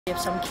If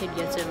some kid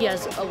gets him, he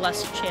has a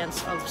less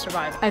chance of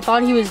surviving. I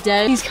thought he was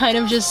dead. He's kind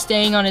of just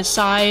staying on his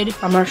side.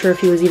 I'm not sure if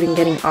he was even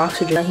getting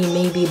oxygen. He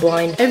may be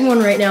blind. Everyone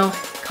right now,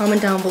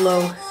 comment down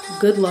below.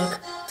 Good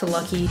luck to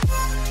Lucky.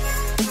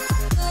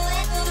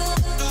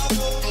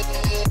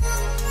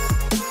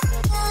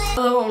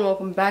 Hello and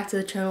welcome back to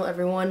the channel,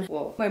 everyone.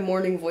 Whoa, my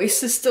morning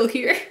voice is still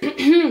here.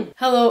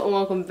 Hello and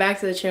welcome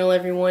back to the channel,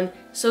 everyone.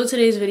 So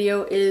today's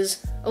video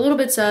is a little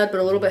bit sad, but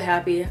a little bit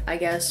happy, I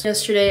guess.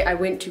 Yesterday, I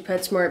went to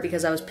PetSmart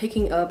because I was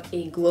picking up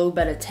a GLO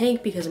BETTA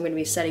tank because I'm going to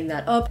be setting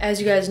that up.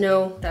 As you guys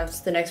know, that's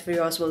the next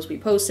video I was supposed to be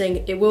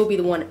posting. It will be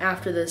the one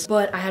after this,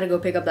 but I had to go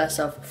pick up that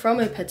stuff from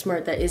a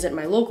PetSmart that isn't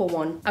my local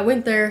one. I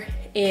went there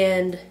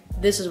and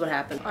this is what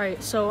happened. All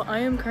right, so I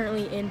am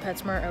currently in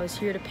PetSmart. I was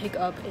here to pick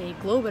up a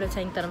GLO BETTA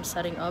tank that I'm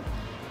setting up,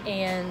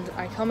 and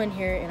I come in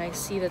here and I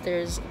see that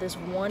there's this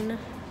one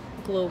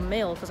GLO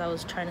male because I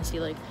was trying to see,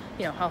 like,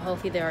 you know, how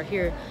healthy they are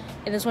here,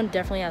 and this one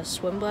definitely has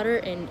swim bladder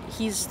and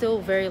he's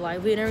still very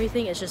lively and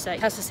everything. It's just that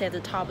he has to stay at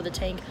the top of the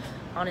tank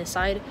on his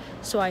side.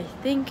 So I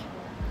think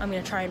I'm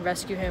gonna try and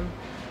rescue him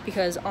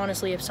because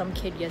honestly, if some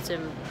kid gets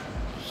him,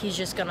 he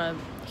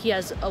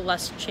has a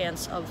less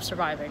chance of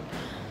surviving.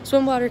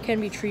 Swim bladder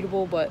can be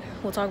treatable, but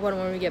we'll talk about it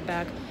when we get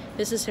back.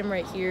 This is him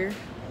right here.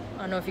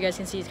 I don't know if you guys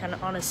can see, he's kind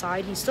of on his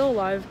side. He's still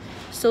alive,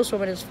 still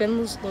swimming. His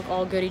fins look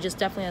all good. He just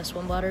definitely has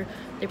swim bladder.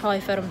 They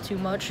probably fed him too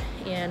much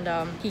and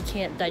he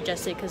can't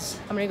digest it because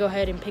I'm gonna go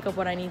ahead and pick up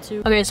what I need to.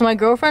 Okay, so my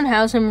girlfriend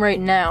has him right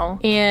now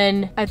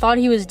and I thought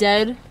he was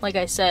dead, like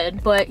I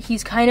said, but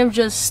he's kind of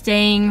just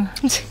staying,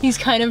 he's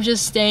kind of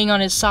just staying on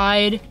his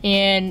side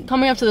and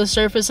coming up to the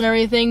surface and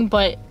everything,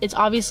 but it's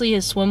obviously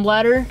his swim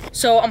bladder.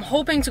 So I'm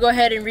hoping to go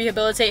ahead and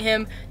rehabilitate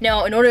him.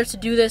 Now, in order to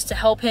do this, to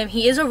help him,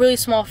 he is a really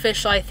small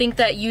fish, so I think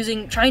that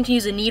trying to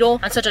use a needle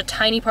on such a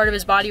tiny part of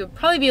his body would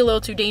probably be a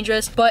little too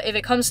dangerous, but if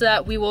it comes to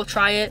that, we will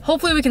try it.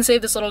 Hopefully we can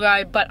save this little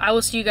guy, but I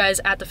will see you guys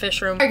at the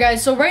fish room. All right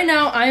guys, so right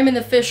now I am in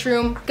the fish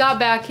room, got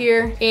back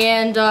here,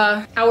 and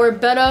our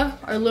Betta,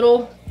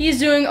 he's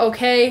doing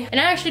okay. And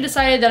I actually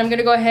decided that I'm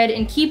gonna go ahead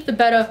and keep the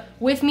Betta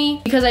with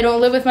me because I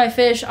don't live with my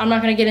fish. I'm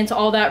not gonna get into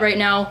all that right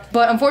now,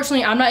 but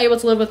unfortunately I'm not able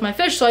to live with my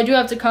fish, so I do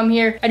have to come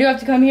here. I do have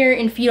to come here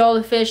and feed all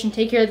the fish and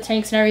take care of the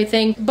tanks and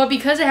everything. But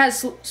because it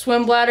has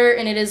swim bladder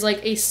and it is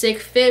like a sick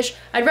fish,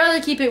 I'd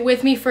rather keep it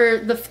with me for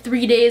the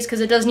 3 days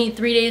because it does need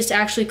 3 days to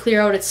actually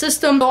clear out its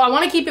system. So I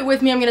wanna keep it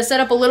with me. I'm gonna set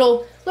up a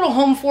little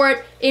home for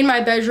it in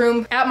my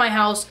bedroom at my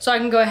house so I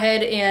can go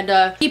ahead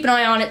and keep an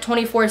eye on it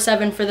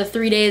 24/7 for the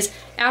 3 days.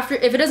 If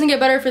it doesn't get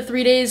better for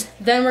 3 days,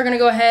 then we're gonna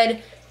go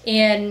ahead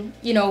and,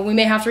 you know, we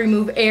may have to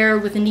remove air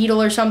with a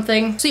needle or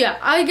something. So yeah,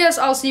 I guess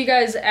I'll see you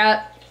guys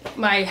at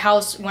my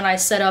house when I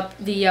set up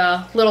the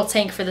little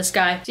tank for this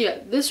guy. So yeah,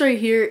 this right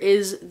here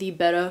is the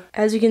Betta.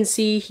 As you can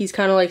see, he's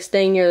kind of like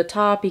staying near the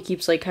top. He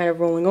keeps like kind of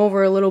rolling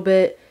over a little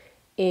bit,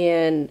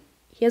 and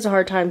he has a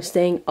hard time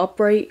staying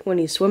upright when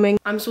he's swimming.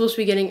 I'm supposed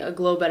to be getting a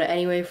GLO BETTA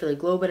anyway for the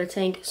GLO BETTA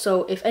tank.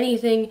 So if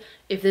anything,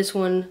 if this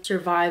one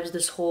survives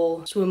this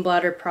whole swim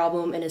bladder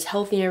problem and is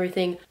healthy and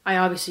everything, I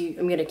obviously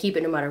am gonna keep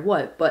it no matter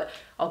what, but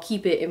I'll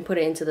keep it and put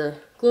it into the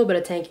GLO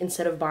BETTA tank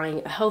instead of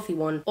buying a healthy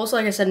one. Also,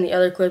 like I said in the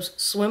other clips,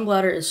 swim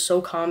bladder is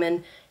so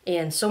common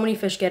and so many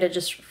fish get it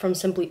just from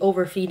simply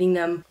overfeeding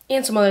them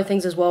and some other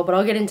things as well, but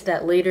I'll get into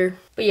that later.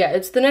 But yeah,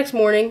 it's the next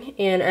morning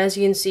and as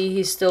you can see,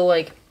 he's still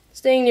like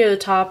staying near the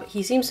top.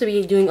 He seems to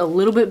be doing a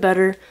little bit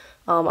better.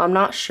 I'm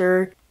not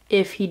sure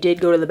if he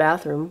did go to the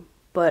bathroom,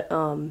 but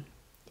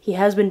he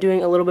has been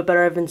doing a little bit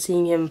better. I've been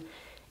seeing him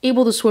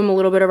able to swim a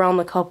little bit around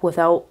the cup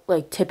without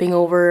like tipping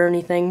over or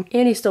anything.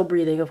 And he's still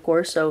breathing, of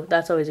course, so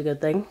that's always a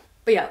good thing.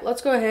 But yeah,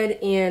 let's go ahead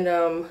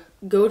and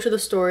go to the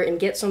store and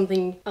get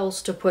something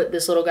else to put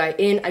this little guy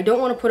in. I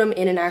don't want to put him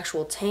in an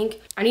actual tank.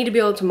 I need to be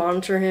able to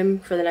monitor him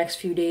for the next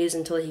few days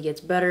until he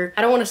gets better.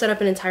 I don't want to set up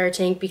an entire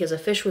tank because a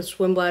fish with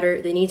swim bladder,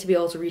 they need to be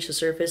able to reach the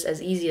surface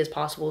as easy as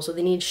possible. So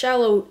they need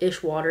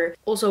shallow-ish water.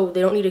 Also,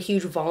 they don't need a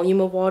huge volume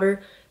of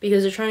water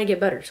because they're trying to get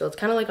better. So it's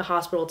kind of like a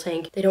hospital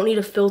tank. They don't need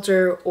a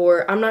filter,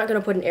 or I'm not going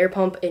to put an air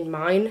pump in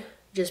mine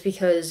just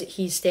because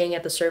he's staying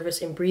at the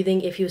surface and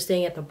breathing. If he was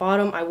staying at the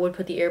bottom, I would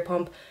put the air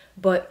pump.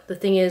 But the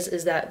thing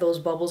is that those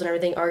bubbles and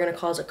everything are going to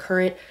cause a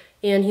current,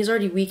 and he's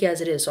already weak as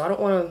it is, so I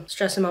don't want to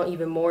stress him out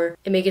even more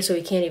and make it so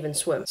he can't even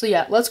swim. So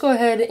yeah, let's go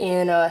ahead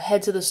and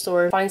head to the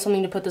store, find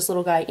something to put this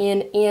little guy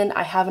in, and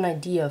I have an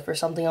idea for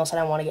something else that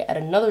I want to get at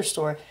another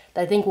store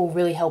that I think will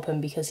really help him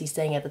because he's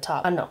staying at the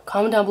top. I don't know.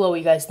 Comment down below what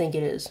you guys think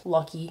it is.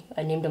 Lucky.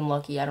 I named him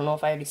Lucky. I don't know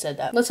if I already said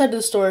that. Let's head to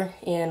the store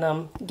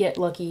and get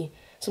Lucky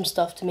some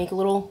stuff to make a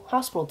little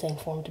hospital tank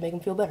for him to make him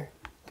feel better.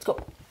 Let's go.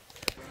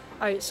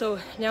 Alright, so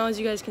now as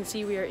you guys can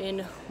see, we are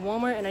in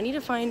Walmart and I need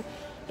to find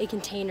a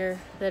container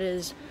that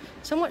is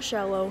somewhat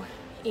shallow,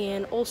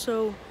 and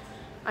also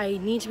I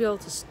need to be able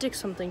to stick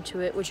something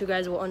to it, which you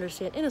guys will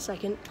understand in a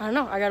second. I don't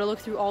know, I gotta look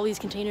through all these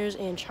containers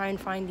and try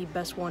and find the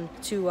best one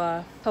to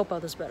help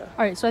out this Betta.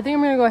 Alright, so I think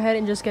I'm gonna go ahead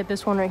and just get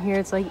this one right here.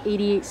 It's like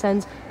 88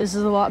 cents. This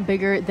is a lot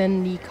bigger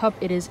than the cup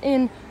it is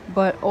in,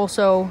 but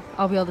also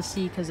I'll be able to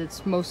see because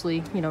it's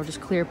mostly, you know,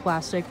 just clear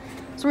plastic.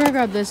 So we're gonna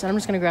grab this, and I'm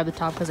just gonna grab the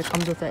top because it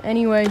comes with it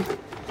anyway.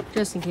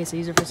 just in case I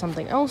use it for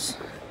something else.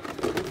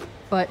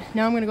 But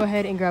now I'm gonna go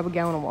ahead and grab a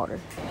gallon of water.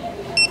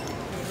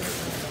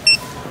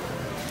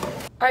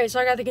 All right,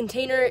 so I got the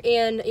container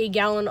and a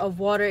gallon of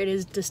water. It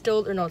is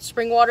distilled, or no, it's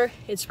spring water.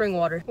 It's spring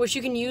water, which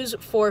you can use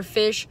for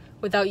fish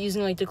without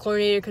using like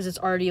dechlorinator because it's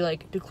already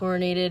like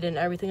dechlorinated and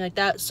everything like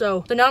that.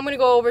 So now I'm gonna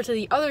go over to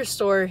the other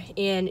store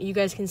and you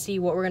guys can see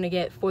what we're gonna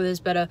get for this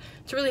betta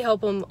to really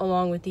help them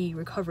along with the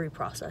recovery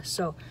process.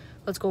 So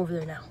let's go over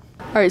there now.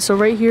 All right, so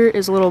right here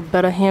is a little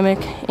betta hammock,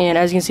 and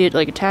as you can see, it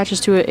like attaches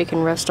to it. It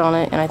can rest on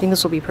it, and I think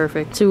this will be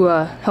perfect to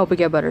help it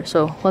get better.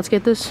 So let's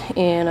get this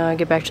and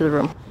get back to the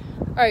room.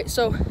 All right,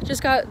 so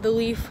just got the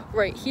leaf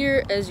right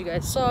here, as you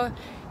guys saw,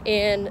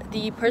 and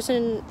the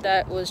person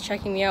that was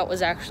checking me out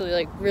was actually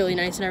like really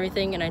nice and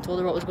everything, and I told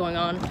her what was going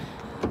on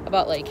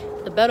about like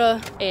the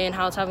betta and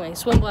how it's having like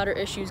swim bladder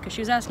issues, because she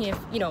was asking if,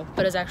 you know,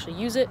 bettas actually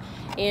use it,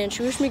 and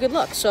she wished me good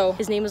luck. So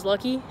his name is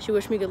Lucky. She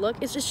wished me good luck.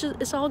 It's just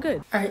it's all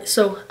good. All right,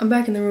 so I'm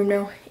back in the room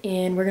now,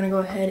 and we're gonna go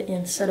ahead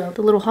and set up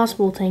the little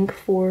hospital tank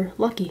for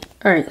Lucky.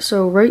 All right,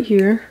 so right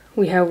here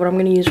we have what I'm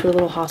gonna use for the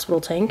little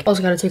hospital tank.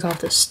 Also gotta take off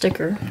this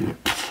sticker.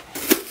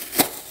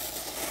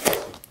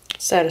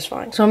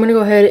 Satisfying. So I'm gonna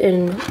go ahead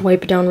and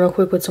wipe it down real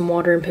quick with some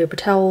water and paper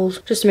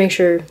towels just to make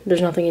sure there's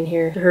nothing in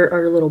here to hurt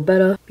our little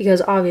betta,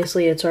 because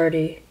obviously it's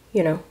already,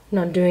 you know,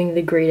 not doing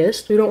the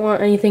greatest. We don't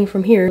want anything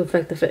from here to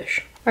affect the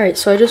fish. All right,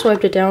 so I just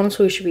wiped it down,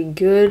 so we should be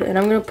good, and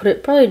I'm gonna put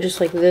it probably just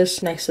like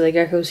this next to the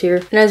geckos here.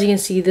 And as you can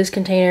see, this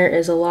container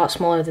is a lot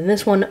smaller than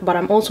this one, but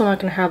I'm also not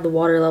gonna have the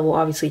water level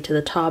obviously to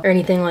the top or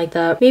anything like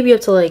that. Maybe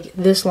up to like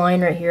this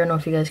line right here. I don't know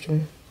if you guys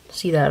can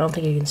see that. I don't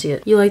think you can see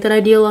it. You like that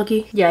idea,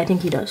 Lucky? Yeah, I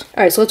think he does.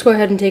 All right, so let's go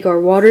ahead and take our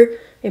water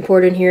and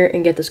pour it in here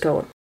and get this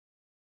going.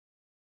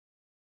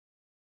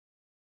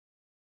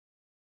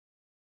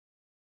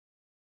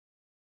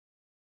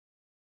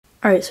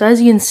 All right, so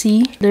as you can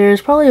see,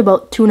 there's probably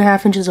about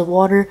 2.5 inches of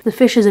water. The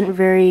fish isn't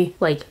very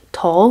like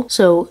tall,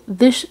 so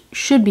this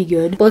should be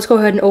good. But let's go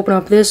ahead and open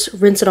up this,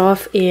 rinse it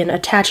off, and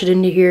attach it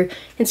into here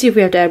and see if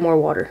we have to add more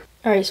water.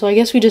 All right, so I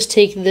guess we just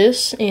take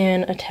this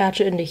and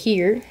attach it into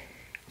here.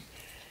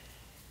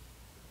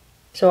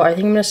 So I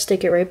think I'm gonna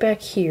stick it right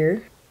back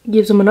here.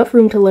 Gives them enough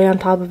room to lay on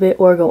top of it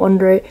or go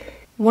under it.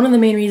 One of the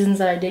main reasons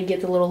that I did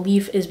get the little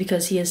leaf is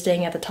because he is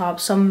staying at the top.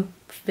 Some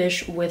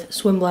fish with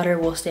swim bladder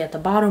will stay at the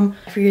bottom.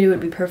 I figured it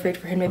would be perfect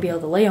for him to be able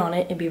to lay on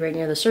it and be right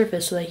near the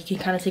surface so that he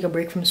can kind of take a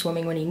break from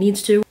swimming when he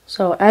needs to.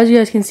 So as you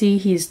guys can see,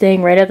 he's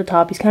staying right at the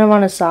top. He's kind of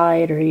on his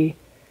side, or he,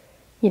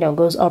 you know,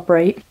 goes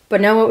upright.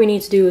 But now what we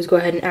need to do is go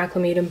ahead and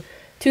acclimate him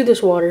to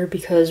this water,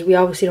 because we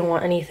obviously don't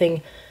want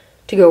anything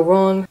to go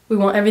wrong. We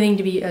want everything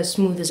to be as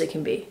smooth as it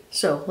can be.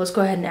 So let's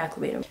go ahead and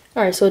acclimate him.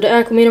 All right, so to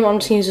acclimate him, I'm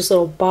just gonna use this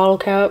little bottle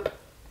cap,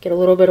 get a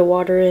little bit of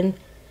water in,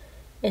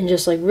 and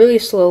just like really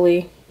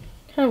slowly,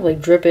 kind of like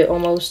drip it,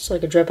 almost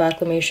like a drip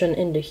acclimation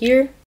into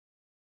here.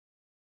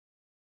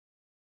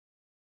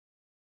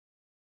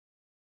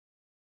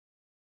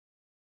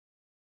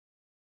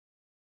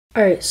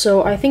 Alright,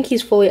 so I think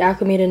he's fully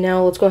acclimated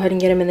now. Let's go ahead and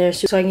get him in there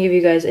so I can give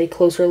you guys a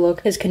closer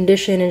look. His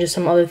condition and just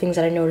some other things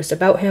that I noticed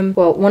about him.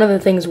 Well, one of the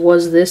things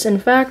was this, in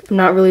fact. I'm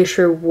not really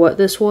sure what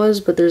this was,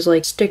 but there's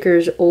like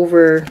stickers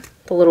over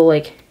the little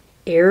like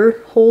air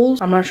holes.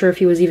 I'm not sure if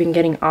he was even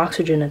getting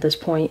oxygen at this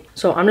point.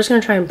 So I'm just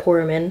going to try and pour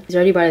him in. He's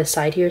already by the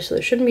side here, so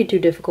it shouldn't be too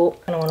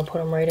difficult. I don't want to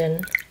put him right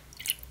in.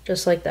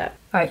 Just like that.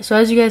 Alright, so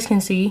as you guys can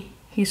see,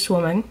 he's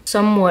swimming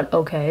somewhat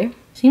okay.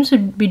 Seems to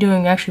be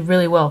doing actually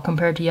really well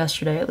compared to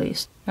yesterday, at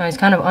least. Now he's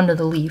kind of under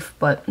the leaf,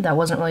 but that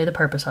wasn't really the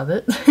purpose of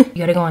it. You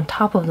gotta go on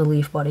top of the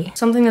leaf, buddy.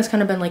 Something that's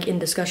kind of been like in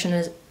discussion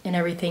and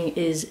everything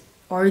is,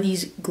 are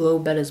these GLO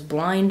bettas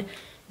blind?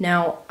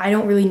 Now, I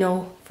don't really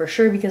know for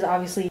sure, because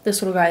obviously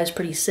this little guy is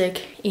pretty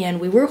sick, and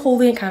we were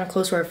holding it kind of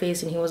close to our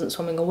face and he wasn't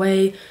swimming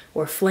away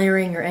or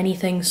flaring or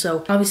anything,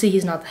 so obviously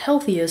he's not the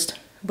healthiest.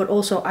 But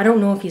also, I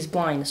don't know if he's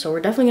blind, so we're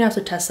definitely gonna have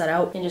to test that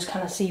out and just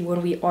kind of see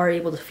when we are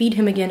able to feed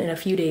him again in a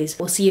few days.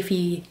 We'll see if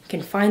he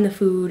can find the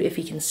food, if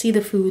he can see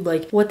the food,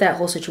 like what that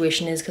whole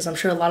situation is, because I'm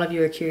sure a lot of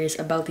you are curious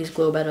about these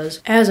GLO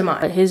bettas, as am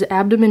I. His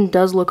abdomen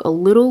does look a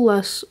little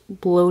less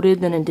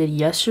bloated than it did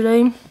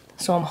yesterday,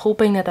 so I'm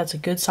hoping that that's a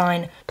good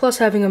sign. Plus,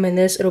 having him in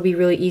this, it'll be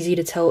really easy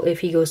to tell if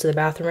he goes to the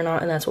bathroom or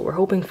not, and that's what we're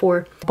hoping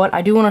for. But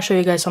I do want to show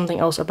you guys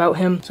something else about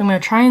him. So I'm going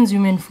to try and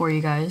zoom in for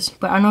you guys.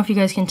 But I don't know if you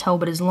guys can tell,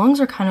 but his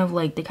lungs are kind of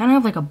like, they kind of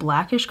have like a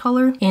blackish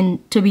color.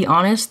 And to be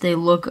honest, they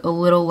look a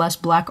little less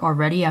black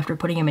already after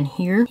putting him in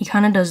here. He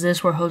kind of does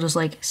this where he'll just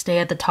like stay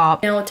at the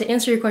top. Now, to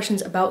answer your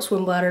questions about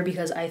swim bladder,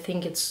 because I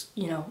think it's,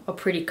 you know, a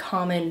pretty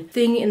common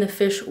thing in the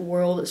fish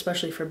world,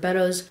 especially for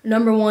bettas.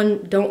 Number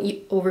one,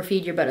 don't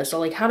overfeed your betta. So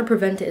like how to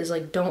prevent it is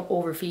like, don't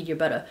overfeed your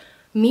betta.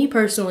 Me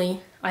personally,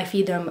 I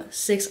feed them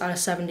 6 out of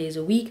 7 days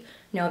a week.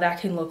 Now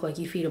that can look like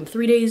you feed them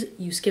 3 days,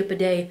 you skip a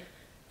day,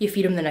 you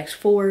feed them the next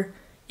 4.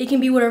 It can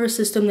be whatever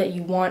system that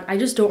you want. I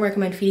just don't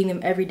recommend feeding them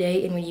every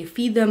day, and when you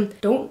feed them,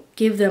 don't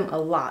give them a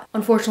lot.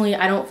 Unfortunately,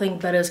 I don't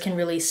think bettas can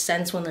really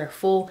sense when they're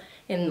full,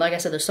 and like I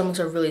said, their stomachs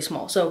are really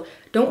small. So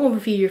don't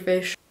overfeed your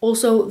fish.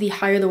 Also, the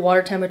higher the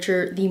water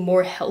temperature, the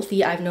more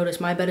healthy I've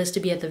noticed my bettas to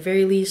be at the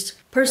very least.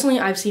 Personally,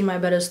 I've seen my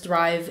bettas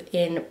thrive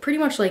in pretty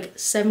much like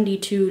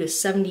 72 to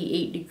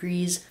 78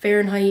 degrees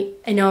Fahrenheit.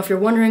 And now if you're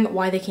wondering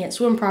why they can't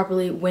swim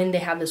properly when they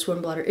have the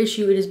swim bladder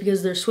issue, it is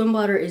because their swim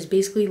bladder is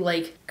basically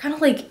like, kind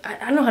of like, I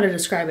don't know how to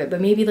describe it, but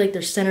maybe like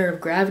their center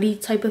of gravity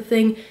type of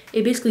thing.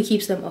 It basically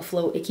keeps them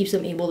afloat. It keeps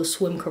them able to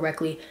swim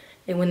correctly.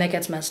 And when that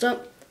gets messed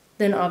up,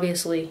 then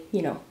obviously,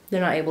 you know,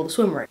 they're not able to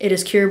swim right. It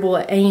is curable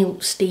at any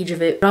stage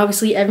of it. But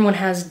obviously everyone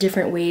has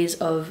different ways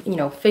of, you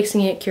know,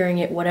 fixing it, curing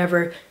it,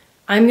 whatever.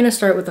 I'm gonna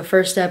start with the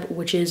first step,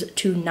 which is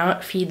to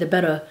not feed the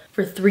betta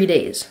for 3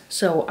 days.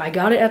 So I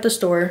got it at the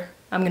store.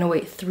 I'm gonna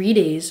wait 3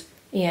 days.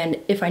 And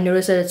if I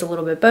notice that it's a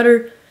little bit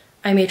better,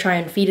 I may try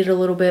and feed it a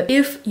little bit.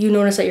 If you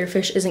notice that your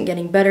fish isn't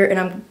getting better, and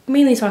I'm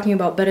mainly talking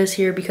about bettas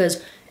here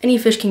because any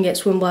fish can get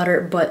swim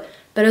bladder, but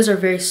bettas are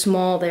very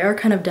small. They are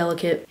kind of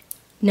delicate.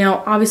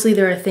 Now, obviously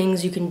there are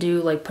things you can do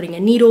like putting a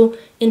needle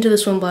into the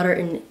swim bladder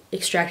and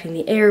extracting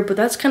the air, but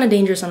that's kind of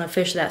dangerous on a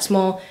fish that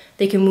small.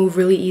 They can move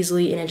really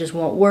easily and it just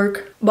won't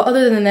work. But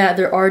other than that,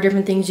 there are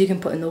different things you can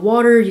put in the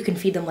water. You can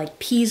feed them like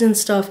peas and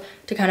stuff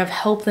to kind of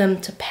help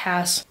them to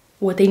pass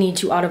what they need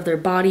to out of their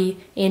body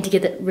and to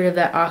get rid of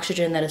that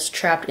oxygen that is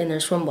trapped in their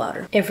swim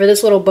bladder. And for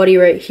this little buddy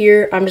right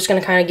here, I'm just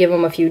gonna kind of give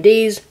him a few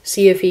days,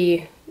 see if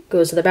he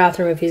goes to the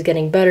bathroom, if he's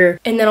getting better,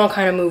 and then I'll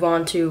kind of move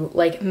on to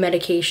like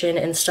medication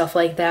and stuff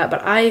like that.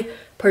 But I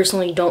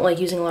personally don't like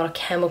using a lot of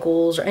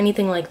chemicals or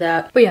anything like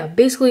that. But yeah,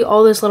 basically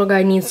all this little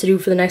guy needs to do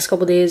for the next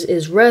couple days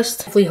is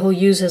rest. Hopefully he'll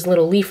use his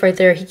little leaf right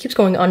there. He keeps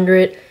going under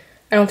it.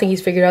 I don't think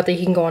he's figured out that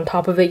he can go on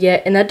top of it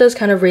yet, and that does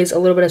kind of raise a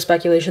little bit of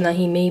speculation that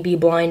he may be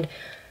blind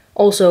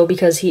also,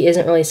 because he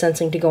isn't really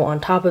sensing to go on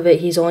top of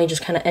it. He's only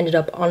just kind of ended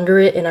up under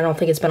it, and I don't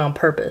think it's been on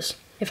purpose.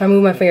 If I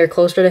move my finger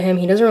closer to him,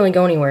 he doesn't really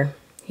go anywhere.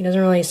 He doesn't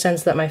really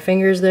sense that my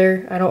finger's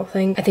there, I don't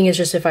think. I think it's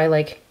just if I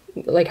like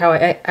how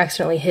I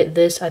accidentally hit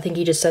this, I think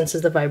he just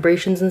senses the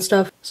vibrations and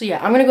stuff. So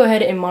yeah, I'm gonna go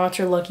ahead and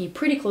monitor Lucky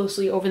pretty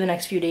closely over the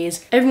next few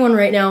days. Everyone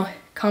right now,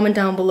 comment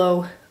down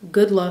below,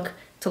 good luck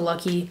to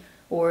Lucky,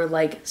 or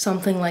like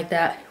something like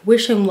that.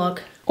 Wish him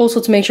luck. Also,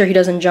 to make sure he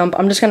doesn't jump,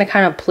 I'm just gonna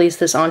kind of place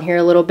this on here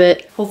a little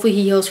bit. Hopefully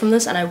he heals from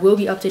this, and I will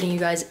be updating you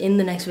guys in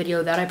the next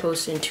video that I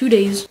post in 2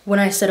 days when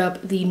I set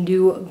up the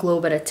new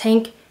GLO BETTA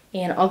tank.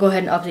 And I'll go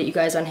ahead and update you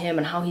guys on him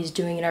and how he's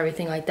doing and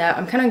everything like that.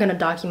 I'm kind of going to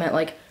document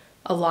like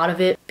a lot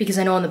of it because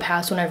I know in the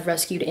past when I've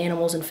rescued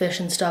animals and fish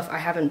and stuff, I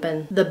haven't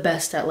been the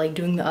best at like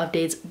doing the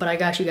updates, but I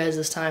got you guys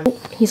this time.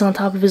 He's on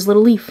top of his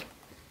little leaf.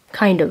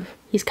 Kind of.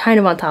 He's kind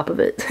of on top of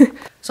it.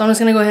 So I'm just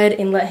going to go ahead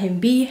and let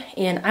him be,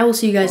 and I will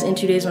see you guys in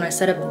 2 days when I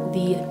set up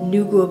the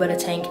new GLO BETTA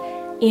tank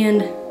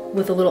and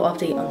with a little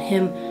update on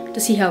him to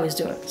see how he's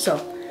doing.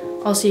 So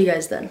I'll see you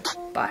guys then.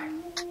 Bye.